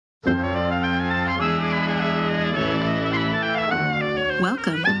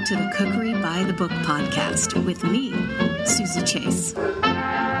Welcome to the Cookery by the Book podcast with me, Susie Chase.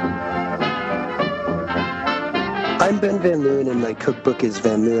 I'm Ben Van Leeuwen, and my cookbook is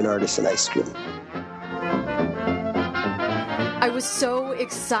Van Leeuwen Artisan Ice Cream. I was so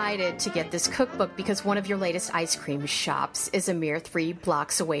excited to get this cookbook because one of your latest ice cream shops is a mere 3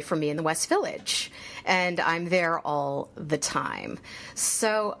 blocks away from me in the West Village, and I'm there all the time.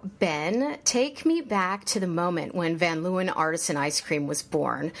 So, Ben, take me back to the moment when Van Leeuwen Artisan Ice Cream was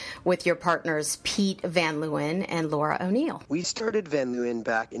born with your partners Pete Van Leeuwen and Laura O'Neill. We started Van Leeuwen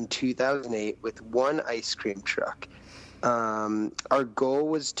back in 2008 with one ice cream truck. Our goal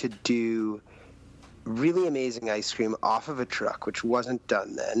was to do really amazing ice cream off of a truck, which wasn't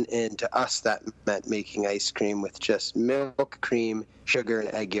done then, and to us that meant making ice cream with just milk, cream, sugar,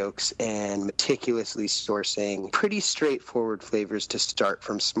 and egg yolks, and meticulously sourcing pretty straightforward flavors to start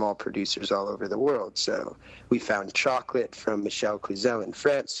from small producers all over the world. So we found chocolate from Michel Cluzel in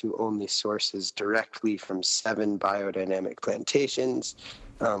France, who only sources directly from 7 biodynamic plantations,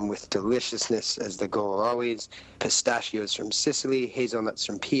 with deliciousness as the goal always, pistachios from Sicily, hazelnuts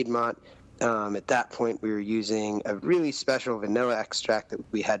from Piedmont. At that point, we were using a really special vanilla extract that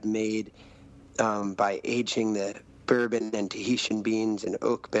we had made by aging the bourbon and Tahitian beans in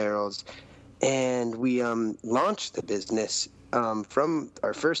oak barrels. And we launched the business from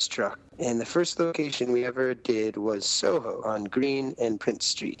our first truck. And the first location we ever did was Soho on Green and Prince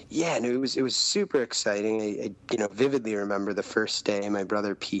Street. Yeah, and it was super exciting. I vividly remember the first day my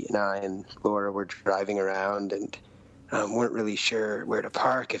brother Pete and I and Laura were driving around and weren't really sure where to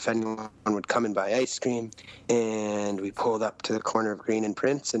park, if anyone would come and buy ice cream. And we pulled up to the corner of Green and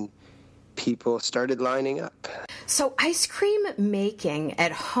Prince, and people started lining up. So ice cream making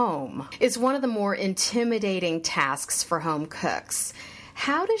at home is one of the more intimidating tasks for home cooks.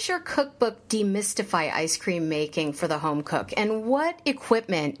 How does your cookbook demystify ice cream making for the home cook, and what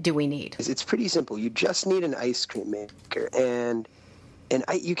equipment do we need? It's pretty simple. You just need an ice cream maker, and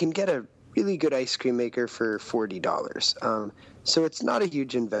you can get a really good ice cream maker for $40. So it's not a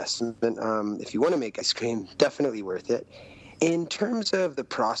huge investment. If you want to make ice cream, definitely worth it. In terms of the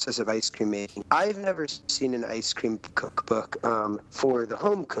process of ice cream making, I've never seen an ice cream cookbook for the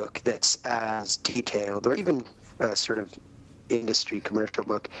home cook that's as detailed, or even a sort of industry commercial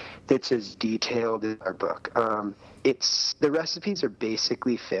book that's as detailed as our book. The recipes are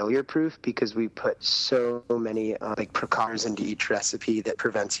basically failure proof because we put so many precautions into each recipe that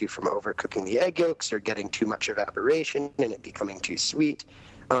prevents you from overcooking the egg yolks or getting too much evaporation and it becoming too sweet.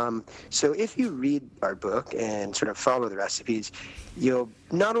 So if you read our book and sort of follow the recipes, you'll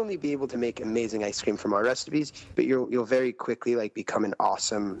not only be able to make amazing ice cream from our recipes, but you'll very quickly become an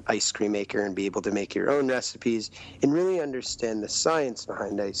awesome ice cream maker and be able to make your own recipes and really understand the science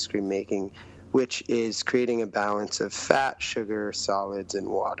behind ice cream making, which is creating a balance of fat, sugar, solids, and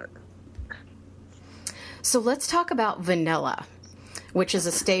water. So let's talk about vanilla, which is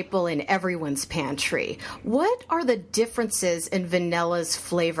a staple in everyone's pantry. What are the differences in vanilla's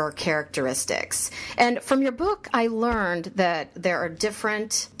flavor characteristics? And from your book, I learned that there are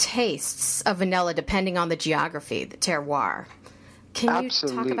different tastes of vanilla depending on the geography, the terroir. Can you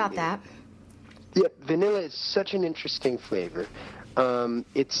talk about that? Yeah, vanilla is such an interesting flavor.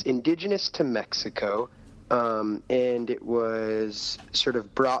 It's indigenous to Mexico, and it was sort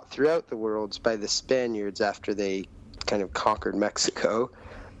of brought throughout the world by the Spaniards after they kind of conquered Mexico.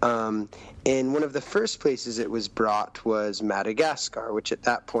 And one of the first places it was brought was Madagascar, which at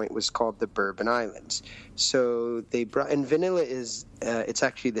that point was called the Bourbon Islands. So they brought, and vanilla is, it's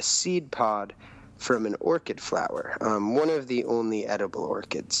actually the seed pod from an orchid flower, one of the only edible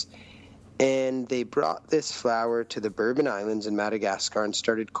orchids. And they brought this flower to the Bourbon Islands in Madagascar and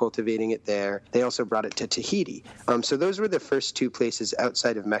started cultivating it there. They also brought it to Tahiti. So those were the first 2 places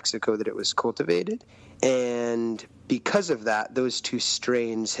outside of Mexico that it was cultivated. And because of that, those 2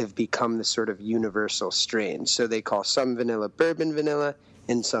 strains have become the sort of universal strains. So they call some vanilla bourbon vanilla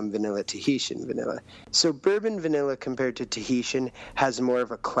and some vanilla Tahitian vanilla. So bourbon vanilla compared to Tahitian has more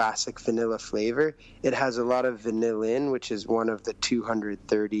of a classic vanilla flavor. It has a lot of vanillin, which is one of the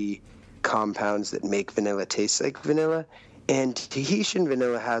 230 compounds that make vanilla taste like vanilla, and Tahitian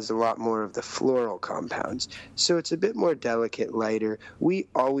vanilla has a lot more of the floral compounds, so it's a bit more delicate, lighter. We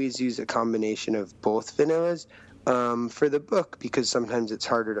always use a combination of both vanillas for the book because sometimes it's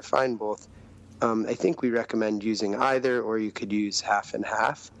harder to find both. I think we recommend using either, or you could use half and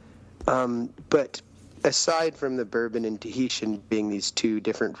half. But aside from the bourbon and Tahitian being these 2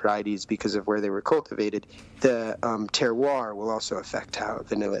 different varieties because of where they were cultivated, the terroir will also affect how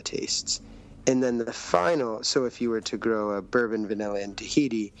vanilla tastes. And then the final, so if you were to grow a bourbon vanilla in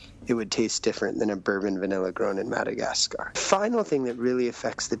Tahiti, it would taste different than a bourbon vanilla grown in Madagascar. Final thing that really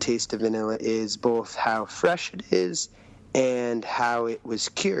affects the taste of vanilla is both how fresh it is and how it was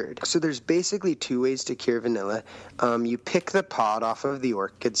cured. So there's basically two ways to cure vanilla. You pick the pod off of the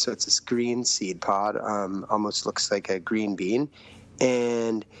orchid, so it's this green seed pod, almost looks like a green bean.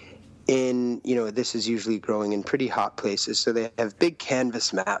 And this is usually growing in pretty hot places, so they have big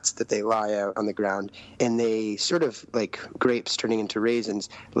canvas mats that they lie out on the ground, and they sort of, like grapes turning into raisins,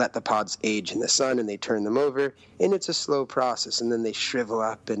 let the pods age in the sun, and they turn them over, and it's a slow process, and then they shrivel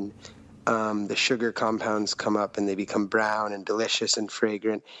up, and the sugar compounds come up, and they become brown and delicious and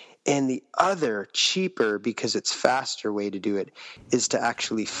fragrant. And the other, cheaper, because it's faster way to do it, is to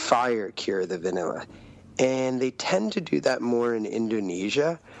actually fire cure the vanilla. And they tend to do that more in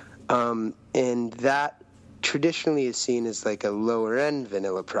Indonesia. And that traditionally is seen as like a lower end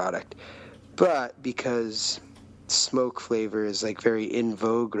vanilla product. But because smoke flavor is like very in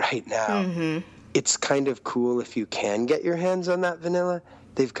vogue right now, it's kind of cool if you can get your hands on that vanilla.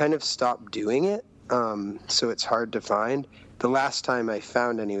 They've kind of stopped doing it, so it's hard to find. The last time I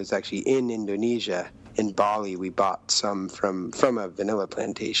found any was actually in Indonesia. In Bali, we bought some from a vanilla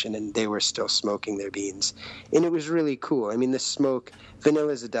plantation, and they were still smoking their beans. And it was really cool. I mean,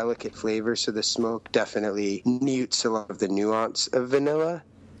 vanilla is a delicate flavor, so the smoke definitely mutes a lot of the nuance of vanilla.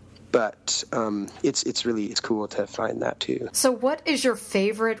 But it's cool to find that too. So what is your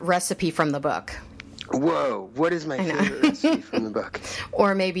favorite recipe from the book? Whoa, what is my favorite recipe from the book?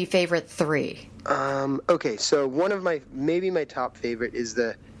 Or maybe favorite 3? Okay, so one of my top favorite is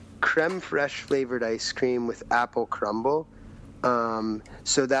the creme fraiche flavored ice cream with apple crumble.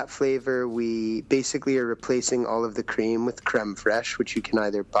 So that flavor, we basically are replacing all of the cream with creme fraiche, which you can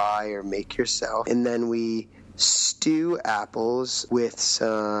either buy or make yourself. And then we stew apples with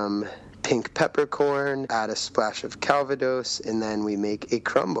some pink peppercorn, add a splash of Calvados, and then we make a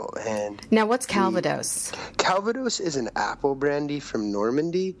crumble. And now, what's Calvados? Calvados is an apple brandy from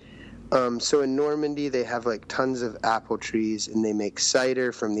Normandy. So in Normandy, they have like tons of apple trees, and they make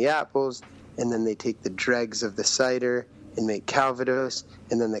cider from the apples, and then they take the dregs of the cider and make Calvados,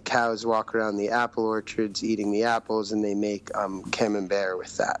 and then the cows walk around the apple orchards eating the apples, and they make camembert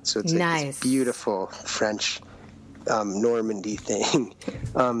with that. So it's like this beautiful French Normandy thing.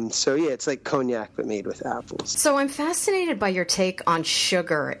 So yeah, it's like cognac but made with apples. So I'm fascinated by your take on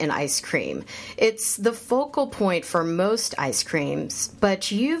sugar in ice cream. It's the focal point for most ice creams,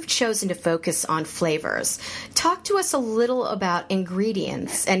 but you've chosen to focus on flavors. Talk to us a little about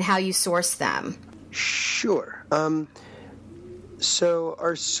ingredients and how you source them. Sure. So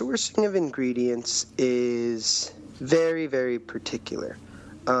our sourcing of ingredients is very, very particular.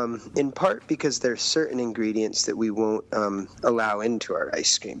 In part because there are certain ingredients that we won't allow into our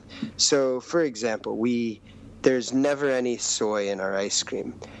ice cream. So, for example, there's never any soy in our ice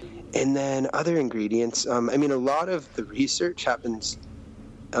cream. And then other ingredients, a lot of the research happens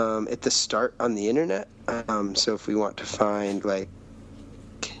at the start on the internet. So if we want to find, like,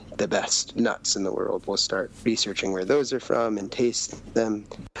 the best nuts in the world, we'll start researching where those are from and taste them.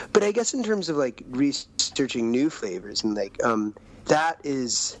 But I guess in terms of, like, researching new flavors and, like, that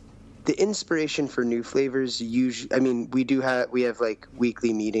is the inspiration for new flavors. Usually, we have like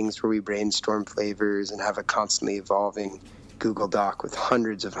weekly meetings where we brainstorm flavors and have a constantly evolving Google Doc with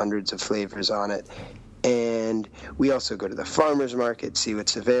hundreds of flavors on it. And we also go to the farmer's market, see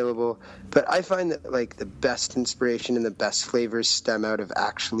what's available. But I find that like the best inspiration and the best flavors stem out of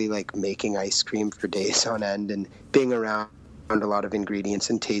actually like making ice cream for days on end and being around a lot of ingredients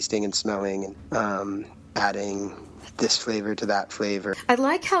and tasting and smelling and adding this flavor to that flavor. I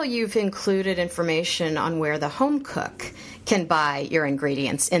like how you've included information on where the home cook can buy your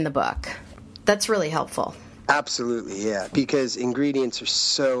ingredients in the book. That's really helpful. Absolutely, yeah, because ingredients are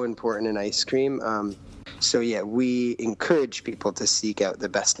so important in ice cream. So yeah, we encourage people to seek out the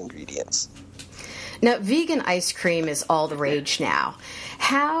best ingredients. Now, vegan ice cream is all the rage now.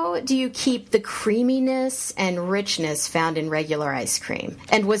 How do you keep the creaminess and richness found in regular ice cream?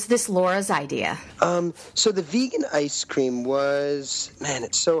 And was this Laura's idea? So the vegan ice cream was,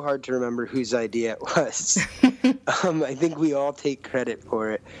 it's so hard to remember whose idea it was. I think we all take credit for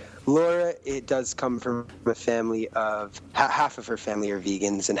it. Laura, it does come from a family of, half of her family are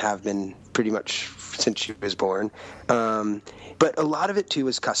vegans and have been pretty much since she was born. But a lot of it, too,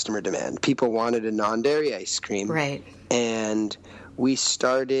 was customer demand. People wanted a non-dairy ice cream. Right. And we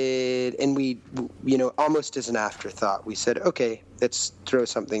started, and we, almost as an afterthought, we said, okay, let's throw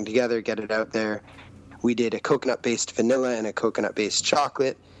something together, get it out there. We did a coconut-based vanilla and a coconut-based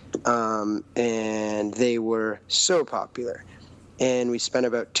chocolate, and they were so popular. and we spent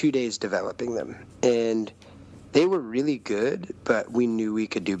about 2 days developing them. And they were really good, but we knew we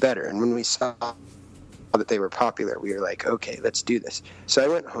could do better. And when we saw that they were popular, we were like, okay, let's do this. So I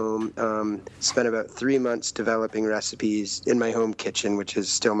went home, spent about 3 months developing recipes in my home kitchen, which is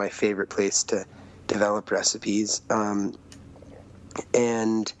still my favorite place to develop recipes.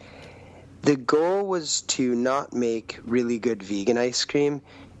 And the goal was to not make really good vegan ice cream.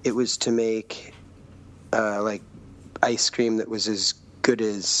 It was to make like ice cream that was as good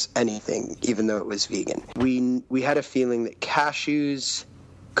as anything, even though it was vegan. We had a feeling that cashews,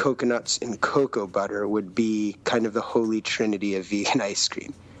 coconuts, and cocoa butter would be kind of the holy trinity of vegan ice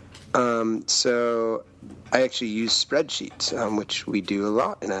cream. So I actually used spreadsheets, which we do a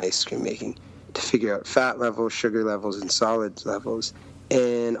lot in ice cream making, to figure out fat levels, sugar levels, and solids levels.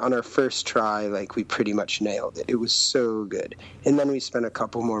 And on our first try, like, we pretty much nailed it. It was so good. And then we spent a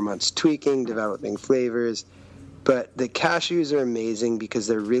couple more months tweaking, developing flavors. But the cashews are amazing because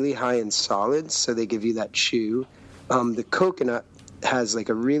they're really high in solids, so they give you that chew. The coconut has like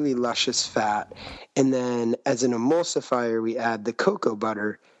a really luscious fat. And then as an emulsifier, we add the cocoa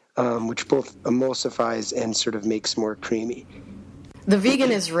butter, which both emulsifies and sort of makes more creamy. The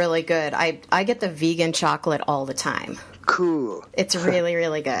vegan is really good. I get the vegan chocolate all the time. Cool. It's really,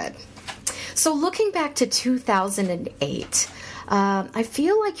 really good. So looking back to 2008, I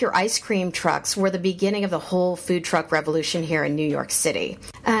feel like your ice cream trucks were the beginning of the whole food truck revolution here in New York City.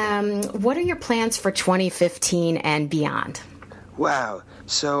 What are your plans for 2015 and beyond? Wow.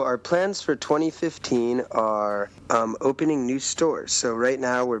 So our plans for 2015 are opening new stores. So right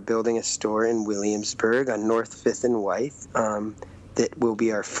now we're building a store in Williamsburg on North 5th and Wythe that will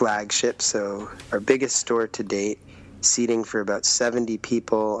be our flagship. So our biggest store to date, seating for about 70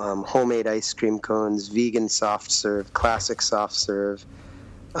 people, homemade ice cream cones, vegan soft serve, classic soft serve,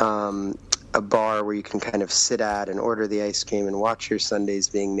 a bar where you can kind of sit at and order the ice cream and watch your sundaes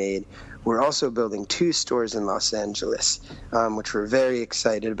being made. We're also building 2 stores in Los Angeles, which we're very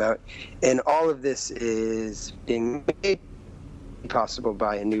excited about. And all of this is being made possible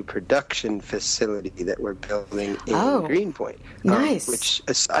by a new production facility that we're building in Greenpoint. Nice. Which,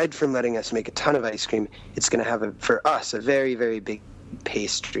 aside from letting us make a ton of ice cream, it's going to have, for us, a very, very big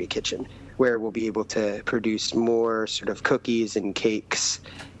pastry kitchen where we'll be able to produce more sort of cookies and cakes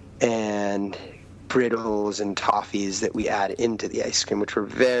and brittles and toffees that we add into the ice cream, which we're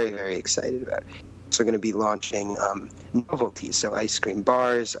very, very excited about. So we're going to be launching novelties, so ice cream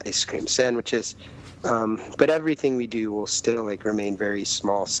bars, ice cream sandwiches, but everything we do will still remain very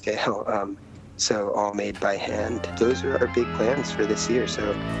small scale, so all made by hand. Those are our big plans for this year.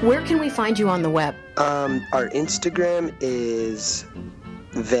 So where can we find you on the web? Our Instagram is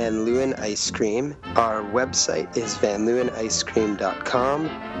Van Leeuwen Ice Cream. Our website is vanleeuwenicecream.com.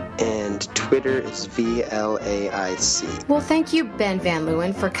 And Twitter is VLAIC. Well, thank you, Ben Van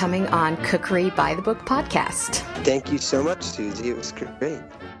Leeuwen, for coming on Cookery by the Book podcast. Thank you so much, Susie. It was great.